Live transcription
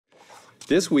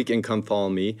This week in Come Follow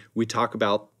Me, we talk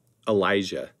about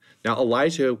Elijah. Now,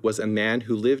 Elijah was a man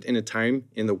who lived in a time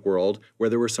in the world where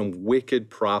there were some wicked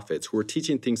prophets who were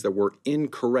teaching things that were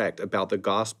incorrect about the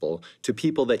gospel to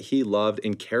people that he loved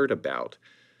and cared about.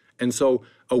 And so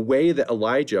a way that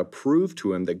Elijah proved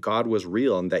to him that God was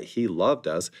real and that he loved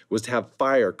us was to have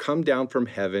fire come down from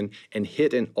heaven and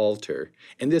hit an altar.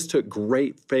 And this took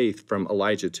great faith from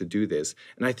Elijah to do this.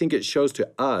 And I think it shows to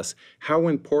us how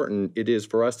important it is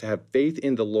for us to have faith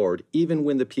in the Lord, even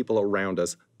when the people around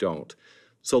us don't.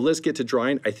 So let's get to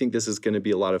drawing. I think this is going to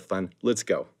be a lot of fun. Let's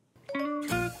go.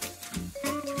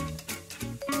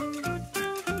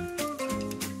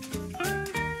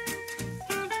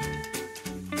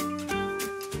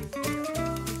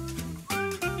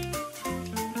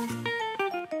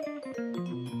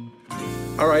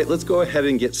 All right, let's go ahead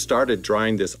and get started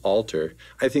drawing this altar.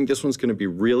 I think this one's going to be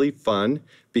really fun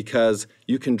because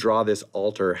you can draw this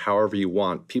altar however you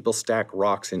want. People stack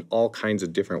rocks in all kinds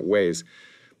of different ways.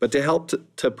 But to help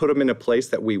to put them in a place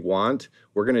that we want,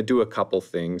 we're going to do a couple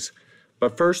things.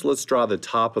 But first, let's draw the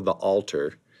top of the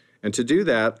altar. And to do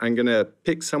that, I'm going to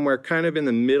pick somewhere kind of in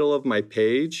the middle of my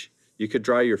page. You could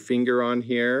draw your finger on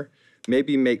here,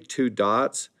 maybe make 2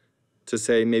 dots to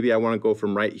say maybe I want to go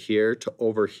from right here to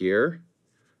over here.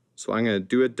 So I'm going to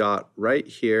do a dot right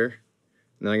here,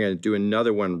 and then I'm going to do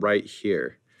another one right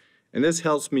here. And this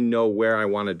helps me know where I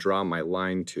want to draw my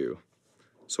line to.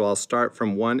 So I'll start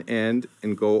from one end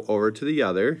and go over to the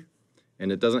other.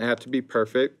 And it doesn't have to be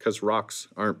perfect because rocks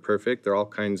aren't perfect. They're all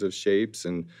kinds of shapes,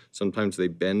 and sometimes they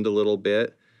bend a little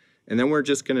bit. And then we're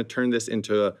just going to turn this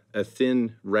into a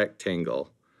thin rectangle.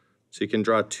 So you can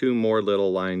draw 2 more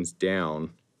little lines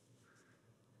down,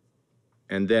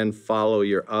 and then follow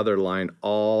your other line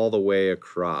all the way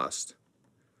across.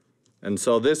 And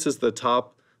so this is the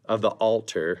top of the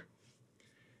altar.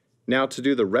 Now to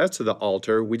do the rest of the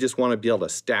altar, we just want to be able to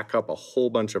stack up a whole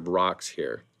bunch of rocks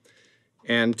here.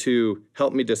 And to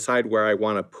help me decide where I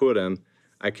want to put them,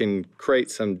 I can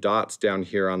create some dots down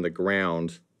here on the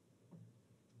ground.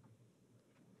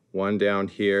 One down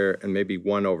here and maybe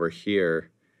one over here.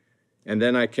 And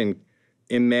then I can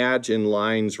imagine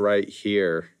lines right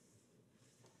here.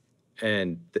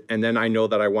 And then I know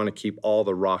that I want to keep all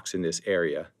the rocks in this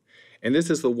area. And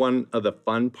this is one of the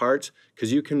fun parts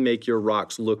because you can make your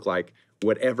rocks look like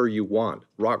whatever you want.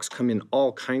 Rocks come in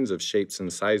all kinds of shapes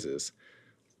and sizes,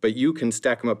 but you can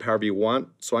stack them up however you want.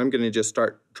 So I'm going to just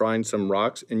start drawing some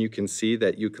rocks, and you can see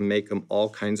that you can make them all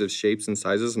kinds of shapes and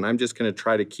sizes. And I'm just going to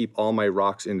try to keep all my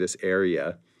rocks in this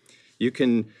area. You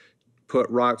can put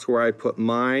rocks where I put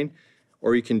mine,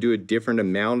 or you can do a different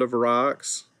amount of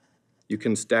rocks. You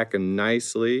can stack them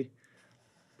nicely.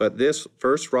 But this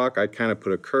first rock, I kind of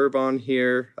put a curve on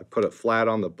here. I put it flat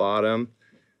on the bottom.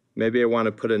 Maybe I want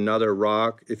to put another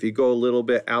rock. If you go a little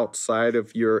bit outside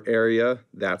of your area,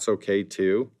 that's okay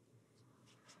too.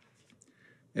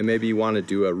 And maybe you want to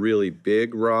do a really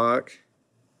big rock.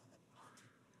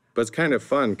 But it's kind of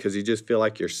fun because you just feel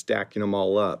like you're stacking them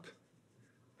all up.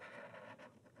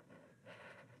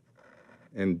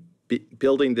 And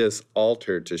building this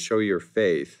altar to show your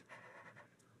faith.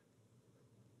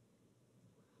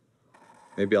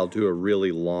 Maybe I'll do a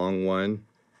really long one.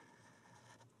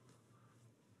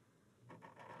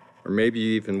 Or maybe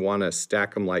you even want to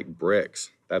stack them like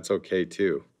bricks. That's okay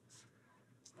too.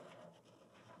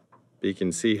 But you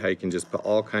can see how you can just put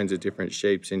all kinds of different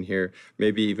shapes in here.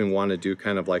 Maybe even want to do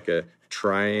kind of like a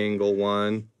triangle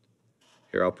one.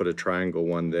 Here, I'll put a triangle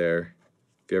one there.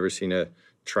 Have you ever seen a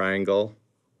triangle?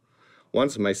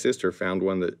 Once my sister found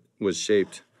one that was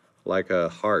shaped like a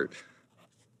heart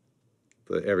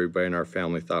that everybody in our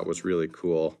family thought was really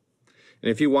cool. And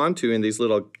if you want to, in these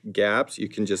little gaps, you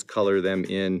can just color them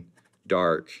in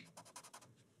dark.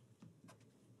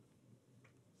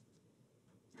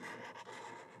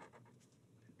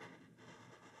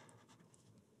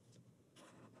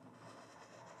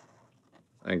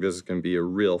 I think this is going to be a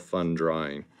real fun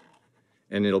drawing.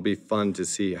 And it'll be fun to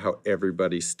see how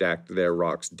everybody stacked their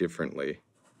rocks differently.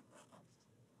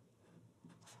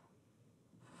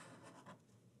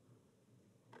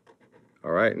 All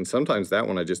right, and sometimes that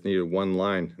one I just needed one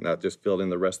line, and that just filled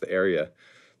in the rest of the area.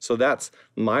 So that's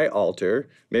my altar.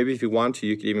 Maybe if you want to,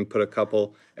 you could even put a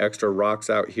couple extra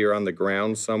rocks out here on the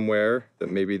ground somewhere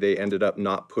that maybe they ended up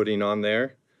not putting on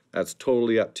there. That's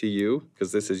totally up to you,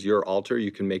 because this is your altar.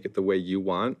 You can make it the way you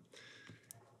want.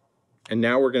 And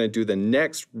now we're going to do the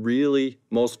next really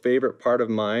most favorite part of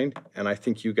mine, and I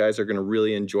think you guys are going to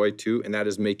really enjoy too, and that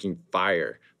is making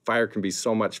fire. Fire can be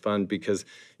so much fun because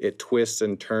it twists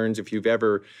and turns. If you've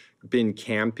ever been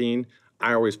camping,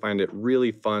 I always find it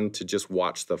really fun to just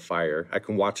watch the fire. I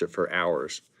can watch it for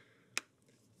hours.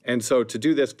 And so to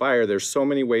do this fire, there's so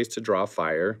many ways to draw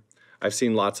fire. I've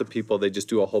seen lots of people, they just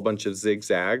do a whole bunch of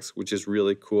zigzags, which is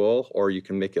really cool, or you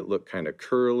can make it look kind of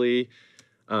curly.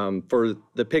 For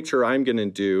the picture I'm going to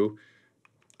do,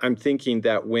 I'm thinking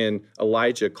that when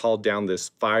Elijah called down this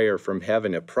fire from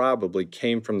heaven, it probably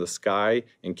came from the sky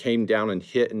and came down and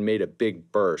hit and made a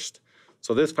big burst.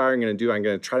 So this fire I'm going to do, I'm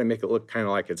going to try to make it look kind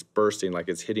of like it's bursting, like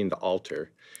it's hitting the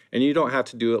altar. And you don't have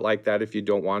to do it like that if you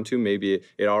don't want to. Maybe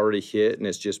it already hit and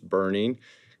it's just burning,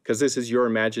 because this is your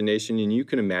imagination and you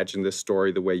can imagine this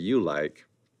story the way you like.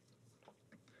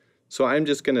 So I'm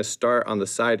just going to start on the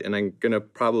side, and I'm going to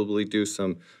probably do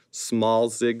some small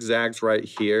zigzags right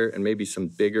here and maybe some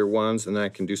bigger ones, and then I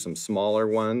can do some smaller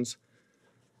ones.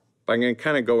 But I'm going to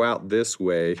kind of go out this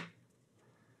way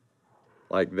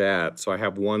like that. So I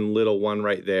have one little one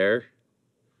right there.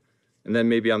 And then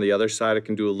maybe on the other side I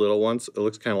can do a little one. So it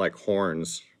looks kind of like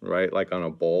horns, right? Like on a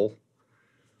bowl.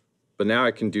 But now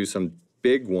I can do some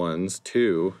big ones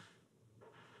too.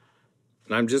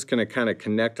 And I'm just going to kind of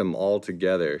connect them all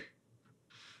together.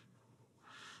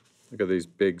 Look at these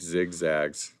big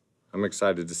zigzags. I'm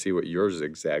excited to see what your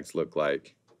zigzags look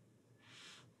like.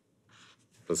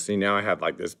 But see, now I have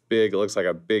like this big, it looks like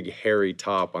a big hairy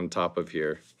top on top of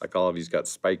here. Like all of you's got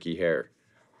spiky hair.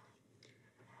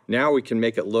 Now we can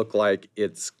make it look like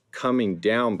it's coming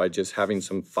down by just having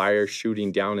some fire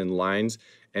shooting down in lines.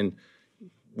 And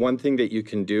one thing that you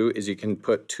can do is you can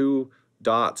put two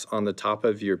dots on the top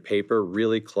of your paper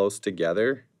really close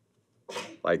together,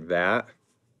 like that,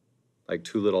 like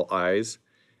two little eyes.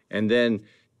 And then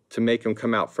to make them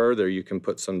come out further, you can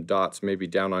put some dots maybe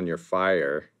down on your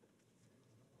fire,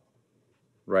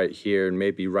 right here and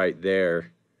maybe right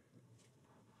there,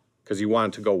 because you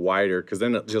want it to go wider, because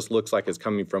then it just looks like it's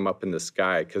coming from up in the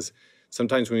sky. Because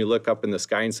sometimes when you look up in the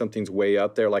sky and something's way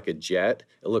up there like a jet,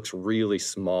 it looks really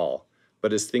small.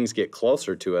 But as things get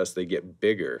closer to us, they get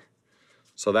bigger.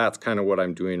 So that's kind of what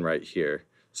I'm doing right here.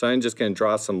 So I'm just going to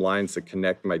draw some lines to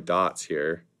connect my dots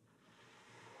here,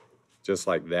 just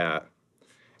like that.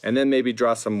 And then maybe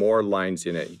draw some more lines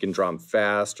in it. You can draw them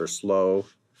fast or slow,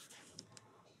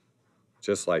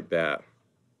 just like that.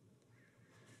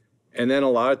 And then a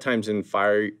lot of times in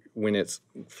fire, when it's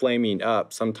flaming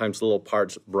up, sometimes little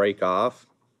parts break off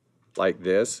like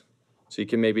this. So you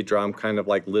can maybe draw them kind of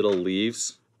like little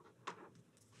leaves,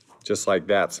 just like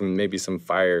that, maybe some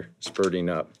fire spurting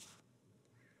up.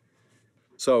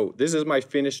 So this is my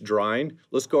finished drawing.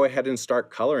 Let's go ahead and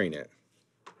start coloring it.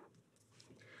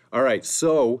 All right,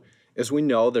 so as we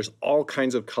know, there's all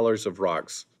kinds of colors of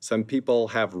rocks. Some people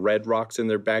have red rocks in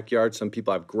their backyard. Some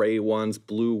people have gray ones,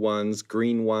 blue ones,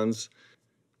 green ones.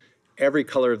 Every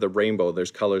color of the rainbow,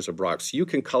 there's colors of rocks. You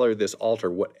can color this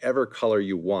altar whatever color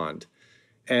you want.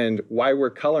 And while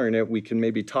we're coloring it, we can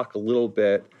maybe talk a little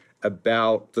bit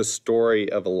about the story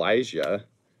of Elijah.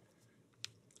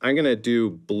 I'm going to do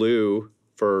blue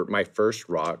for my first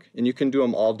rock, and you can do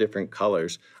them all different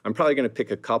colors. I'm probably going to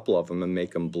pick a couple of them and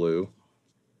make them blue.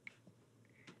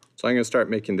 So I'm going to start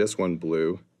making this one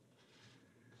blue.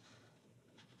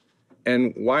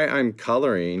 And why I'm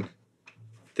coloring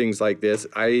things like this,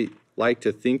 I like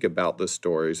to think about the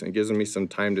stories, and it gives me some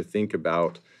time to think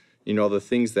about, you know, the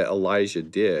things that Elijah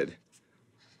did.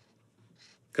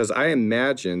 Because I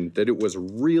imagine that it was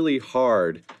really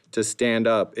hard to stand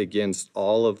up against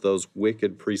all of those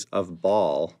wicked priests of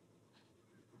Baal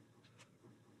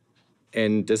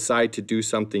and decide to do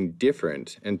something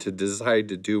different and to decide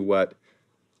to do what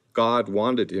God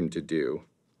wanted him to do.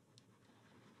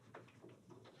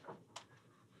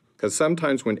 Because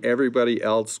sometimes when everybody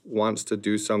else wants to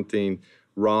do something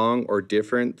wrong or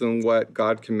different than what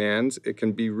God commands, it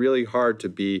can be really hard to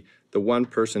be the one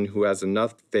person who has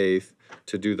enough faith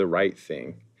to do the right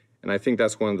thing. And I think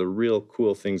that's one of the real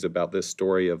cool things about this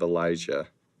story of Elijah.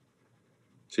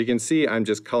 So you can see I'm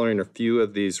just coloring a few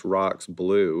of these rocks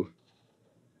blue.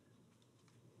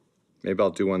 Maybe I'll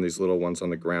do one of these little ones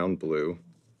on the ground blue.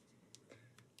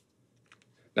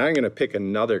 Now I'm going to pick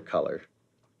another color.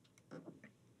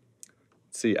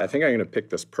 See, I think I'm going to pick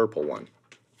this purple one.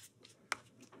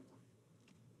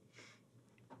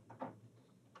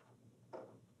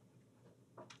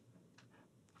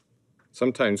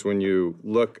 Sometimes when you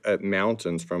look at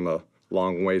mountains from a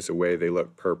long ways away, they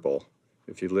look purple.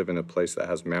 If you live in a place that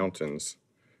has mountains.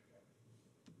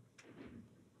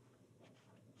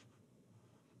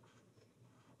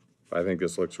 I think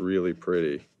this looks really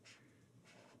pretty.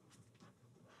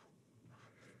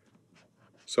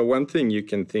 So one thing you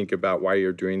can think about while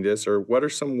you're doing this, or what are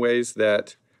some ways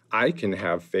that I can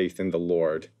have faith in the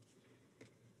Lord?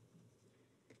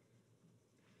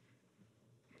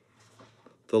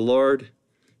 The Lord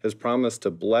has promised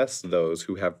to bless those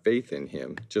who have faith in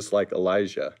him, just like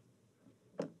Elijah.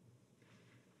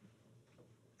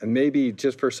 And maybe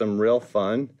just for some real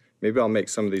fun, maybe I'll make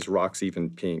some of these rocks even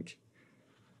pink.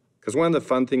 Because one of the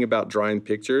fun thing about drawing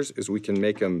pictures is we can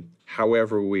make them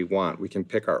however we want. We can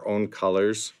pick our own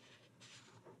colors.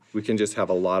 We can just have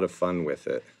a lot of fun with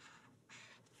it.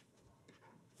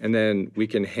 And then we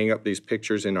can hang up these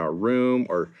pictures in our room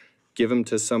or give them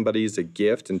to somebody as a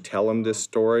gift and tell them this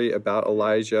story about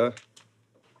Elijah.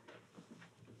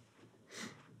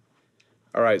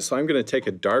 All right, so I'm going to take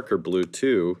a darker blue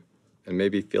too and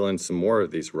maybe fill in some more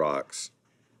of these rocks.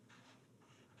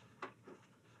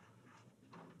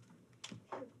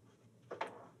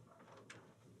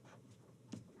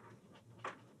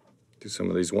 Do some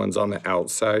of these ones on the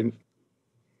outside.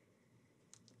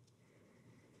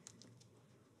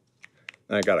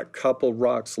 I got a couple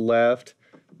rocks left.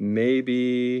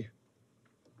 Maybe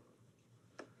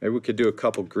we could do a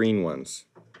couple green ones.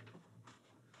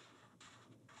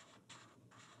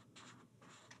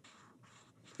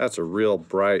 That's a real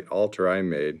bright altar I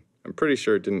made. I'm pretty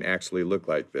sure it didn't actually look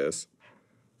like this.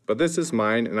 But this is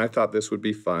mine, and I thought this would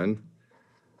be fun.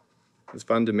 It's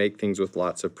fun to make things with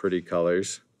lots of pretty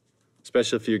colors,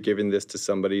 especially if you're giving this to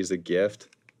somebody as a gift.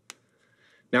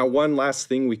 Now, one last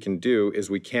thing we can do is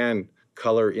we can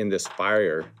color in this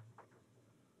fire.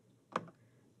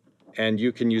 And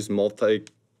you can use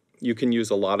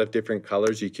a lot of different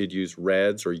colors. You could use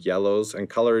reds or yellows and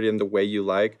color it in the way you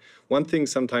like. One thing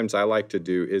sometimes I like to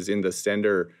do is in the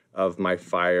center of my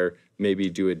fire, maybe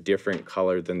do a different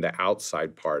color than the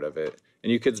outside part of it.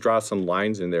 And you could draw some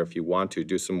lines in there if you want to,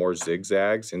 do some more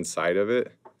zigzags inside of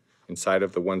it, inside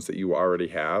of the ones that you already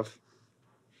have.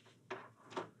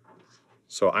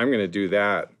 So I'm gonna do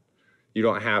that. You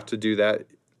don't have to do that,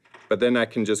 but then I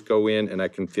can just go in and I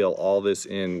can fill all this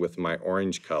in with my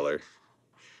orange color.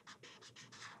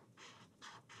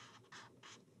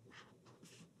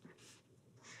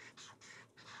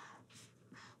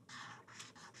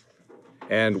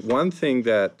 And one thing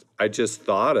that I just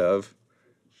thought of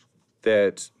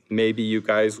that maybe you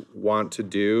guys want to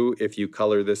do if you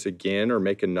color this again or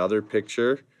make another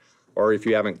picture, or if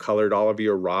you haven't colored all of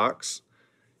your rocks,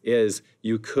 is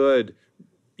you could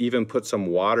even put some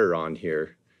water on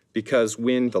here. Because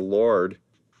when the Lord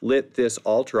lit this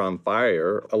altar on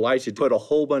fire, Elijah put a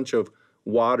whole bunch of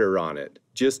water on it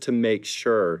just to make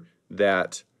sure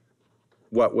that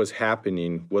what was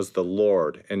happening was the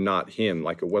Lord and not him,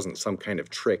 like it wasn't some kind of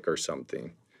trick or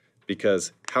something.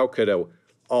 Because how could an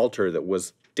altar that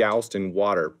was doused in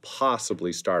water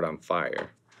possibly start on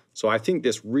fire? So I think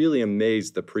this really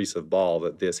amazed the priests of Baal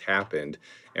that this happened.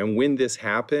 And when this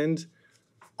happened,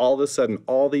 all of a sudden,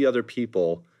 all the other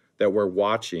people that were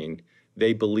watching,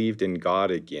 they believed in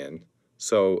God again.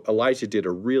 So Elijah did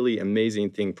a really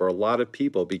amazing thing for a lot of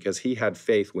people because he had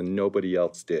faith when nobody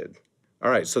else did. All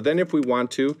right, so then if we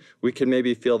want to, we can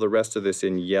maybe fill the rest of this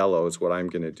in yellow is what I'm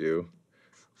gonna do.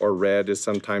 Or red is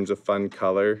sometimes a fun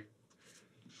color.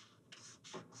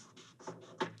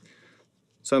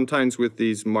 Sometimes with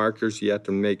these markers, you have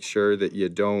to make sure that you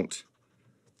don't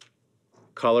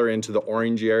color into the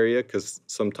orange area because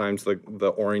sometimes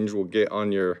the orange will get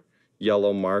on your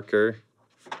yellow marker.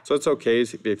 So it's okay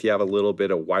if you have a little bit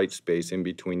of white space in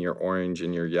between your orange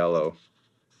and your yellow.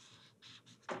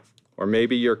 Or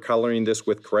maybe you're coloring this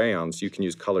with crayons. You can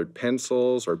use colored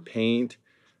pencils or paint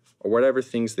or whatever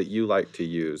things that you like to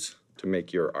use to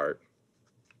make your art.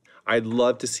 I'd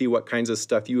love to see what kinds of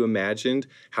stuff you imagined,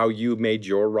 how you made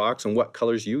your rocks, and what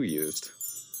colors you used.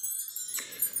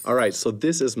 All right, so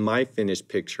this is my finished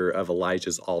picture of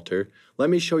Elijah's altar. Let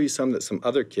me show you some that some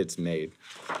other kids made.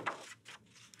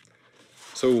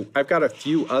 So I've got a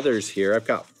few others here. I've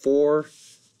got 4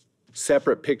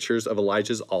 separate pictures of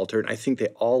Elijah's altar, and I think they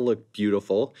all look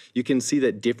beautiful. You can see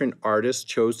that different artists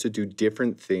chose to do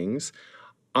different things.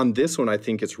 On this one, I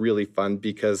think it's really fun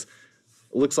because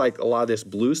it looks like a lot of this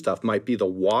blue stuff might be the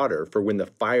water for when the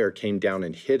fire came down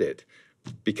and hit it,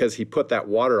 because he put that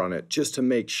water on it just to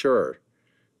make sure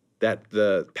that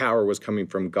the power was coming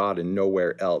from God and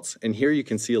nowhere else. And here you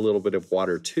can see a little bit of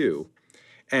water too.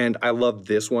 And I love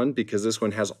this one because this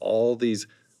one has all these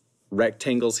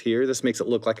rectangles here. This makes it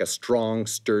look like a strong,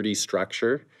 sturdy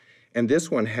structure. And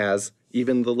this one has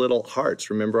even the little hearts.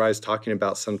 Remember I was talking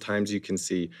about sometimes you can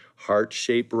see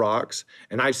heart-shaped rocks,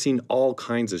 and I've seen all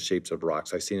kinds of shapes of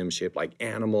rocks. I've seen them shaped like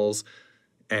animals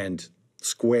and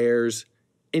squares,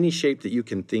 any shape that you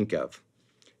can think of.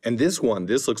 And this one,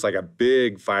 this looks like a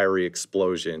big fiery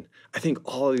explosion. I think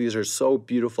all of these are so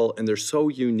beautiful and they're so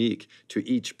unique to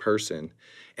each person.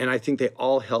 And I think they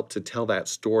all help to tell that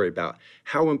story about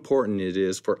how important it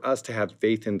is for us to have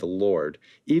faith in the Lord,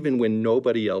 even when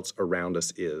nobody else around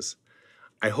us is.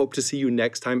 I hope to see you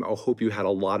next time. I hope you had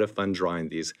a lot of fun drawing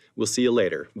these. We'll see you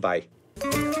later. Bye.